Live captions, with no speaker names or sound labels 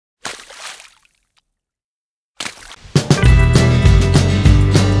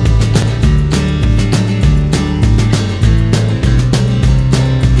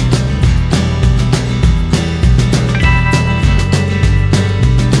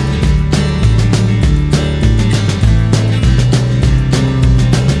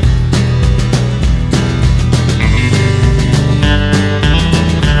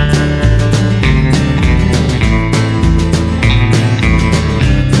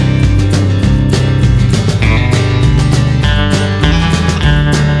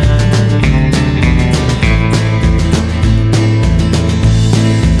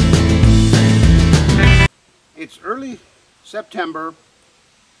September,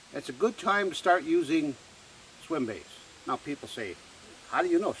 it's a good time to start using swim baits. Now people say, how do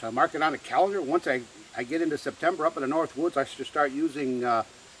you know? Should I mark it on a calendar? Once I get into September up in the North Woods, I should start using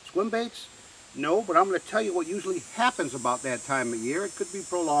swim baits? No, but I'm going to tell you what usually happens about that time of year. It could be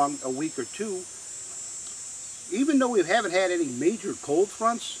prolonged a week or two. Even though we haven't had any major cold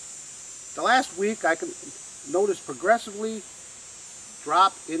fronts, the last week I can notice progressively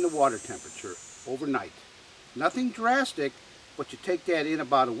drop in the water temperature overnight. Nothing drastic, but you take that in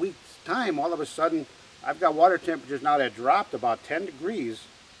about a week's time, all of a sudden I've got water temperatures now that dropped about 10 degrees.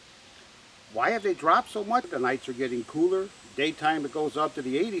 Why have they dropped so much? The nights are getting cooler. Daytime it goes up to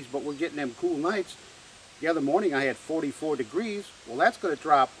the 80s, but we're getting them cool nights. The other morning I had 44 degrees. Well, that's going to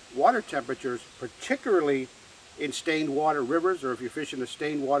drop water temperatures, particularly in stained water rivers, or if you're fishing a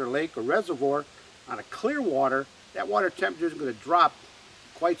stained water lake or reservoir. On a clear water, that water temperature isn't going to drop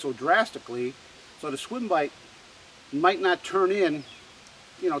quite so drastically, so the swim bite might not turn in,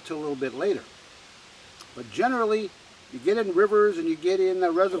 till a little bit later. But generally, you get in rivers and you get in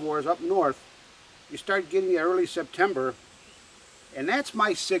reservoirs up north, you start getting the early September, and that's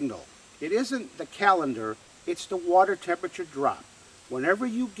my signal. It isn't the calendar, it's the water temperature drop. Whenever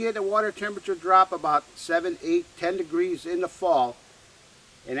you get a water temperature drop about 7, 8, 10 degrees in the fall,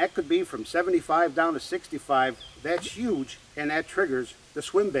 and that could be from 75 down to 65, that's huge, and that triggers the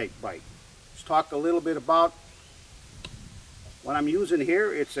swim bait bite. Let's talk a little bit about what I'm using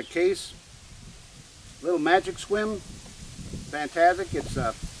here. It's a Case little Magic Swim, fantastic. It's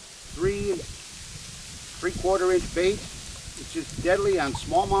a 3 3/4 inch bait. It's just deadly on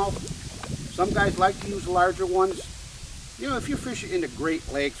smallmouth. Some guys like to use larger ones. If you're fishing in the Great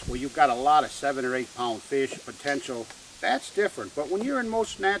Lakes where you've got a lot of 7 or 8 pound fish potential, that's different. But when you're in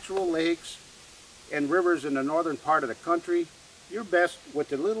most natural lakes and rivers in the northern part of the country, you're best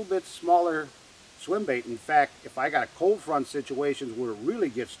with a little bit smaller swim bait. In fact, if I got cold front situations where it really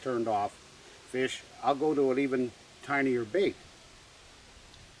gets turned off fish, I'll go to an even tinier bait.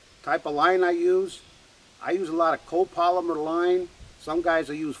 Type of line I use a lot of copolymer line. Some guys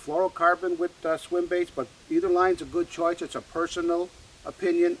will use fluorocarbon with swim baits, but either line's a good choice. It's a personal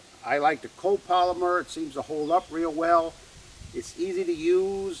opinion. I like the copolymer. It seems to hold up real well. It's easy to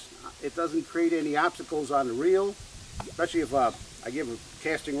use. It doesn't create any obstacles on the reel, especially if I give a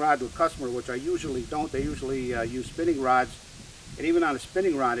casting rod to a customer, which I usually don't. They usually use spinning rods, and even on a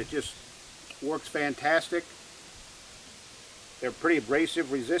spinning rod it just works fantastic. They're pretty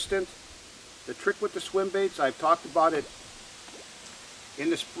abrasive resistant. The trick with the swim baits, I've talked about it in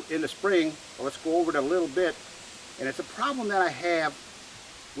the spring. Well, let's go over it a little bit, and it's a problem that I have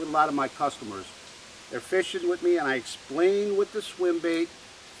with a lot of my customers. They're fishing with me and I explain with the swim bait.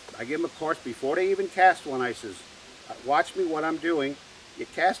 I give them a course before they even cast one. I says, watch me what I'm doing. You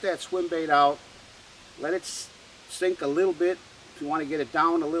cast that swim bait out, let it sink a little bit if you want to get it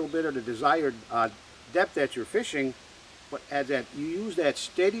down a little bit or the desired depth that you're fishing. But as that you use that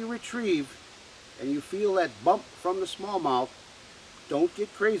steady retrieve and you feel that bump from the smallmouth, don't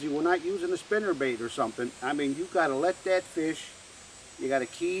get crazy. We're not using a spinner bait or something. I mean, you've got to let that fish, you got to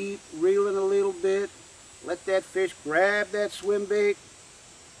keep reeling a little bit, let that fish grab that swim bait.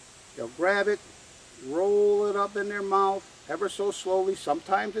 They'll grab it, roll it up in their mouth ever so slowly.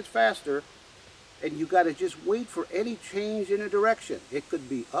 Sometimes it's faster, and you got to just wait for any change in a direction. It could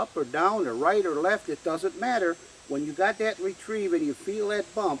be up or down or right or left. It doesn't matter. When you got that retrieve and you feel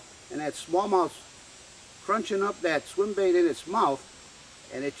that bump and that smallmouth crunching up that swim bait in its mouth,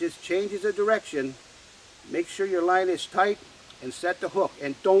 and it just changes the direction, make sure your line is tight and set the hook.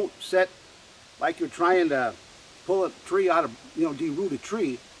 And don't set like you're trying to pull a tree out of, deroot a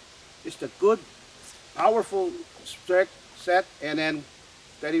tree. Just a good, powerful set, and then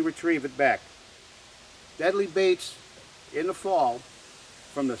steady retrieve it back. Deadly baits in the fall,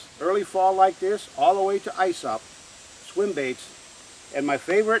 from the early fall like this all the way to ice up, swim baits. And my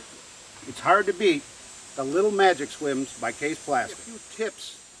favorite, it's hard to beat, the Little Magic Swims by Case Plastic. A few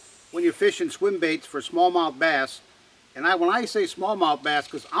tips when you're fishing swim baits for smallmouth bass. And when I say smallmouth bass,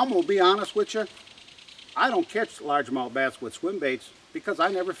 because I'm going to be honest with you, I don't catch largemouth bass with swim baits because I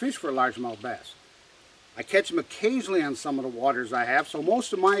never fish for largemouth bass. I catch them occasionally on some of the waters I have, so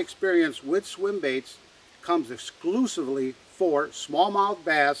most of my experience with swim baits comes exclusively for smallmouth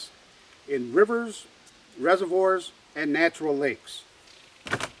bass in rivers, reservoirs, and natural lakes.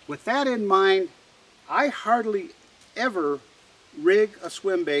 With that in mind, I hardly ever rig a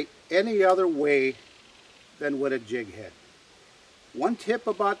swim bait any other way than with a jig head. One tip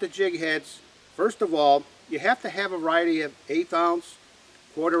about the jig heads, first of all, you have to have a variety of 1/8 ounce,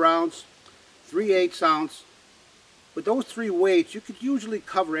 1/4 ounce, 3/8 ounce. With those 3 weights, you could usually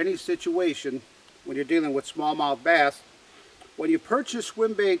cover any situation when you're dealing with smallmouth bass. when you purchase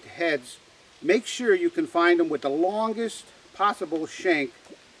swim bait heads, make sure you can find them with the longest possible shank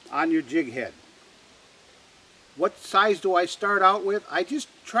on your jig head. What size do I start out with? I just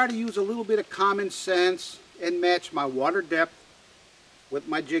try to use a little bit of common sense and match my water depth with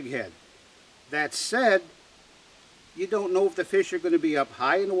my jig head. That said, you don't know if the fish are going to be up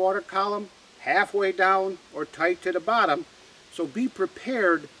high in the water column, halfway down, or tight to the bottom. So be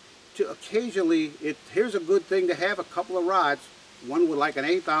prepared to occasionally, here's a good thing to have a couple of rods, one with like an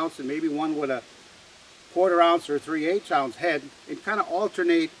 1/8 ounce and maybe one with a 1/4 ounce or 3/8 ounce head, and kind of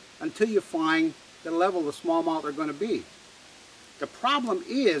alternate until you find the level the smallmouth are going to be. The problem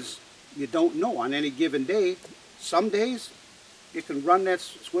is you don't know on any given day. Some days you can run that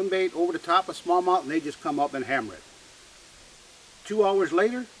swim bait over the top of smallmouth and they just come up and hammer it. 2 hours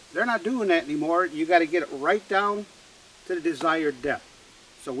later, they're not doing that anymore. You got to get it right down to the desired depth.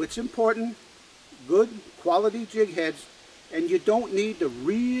 So it's important, good quality jig heads, and you don't need the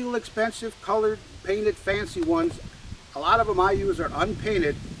real expensive colored, painted, fancy ones. A lot of them I use are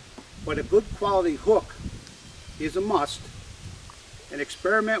unpainted, but a good quality hook is a must. And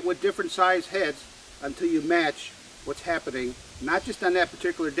experiment with different size heads until you match what's happening, not just on that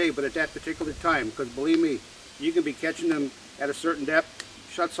particular day, but at that particular time. Because believe me, you can be catching them at a certain depth,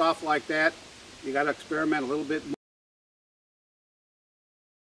 shuts off like that. You got to experiment a little bit more.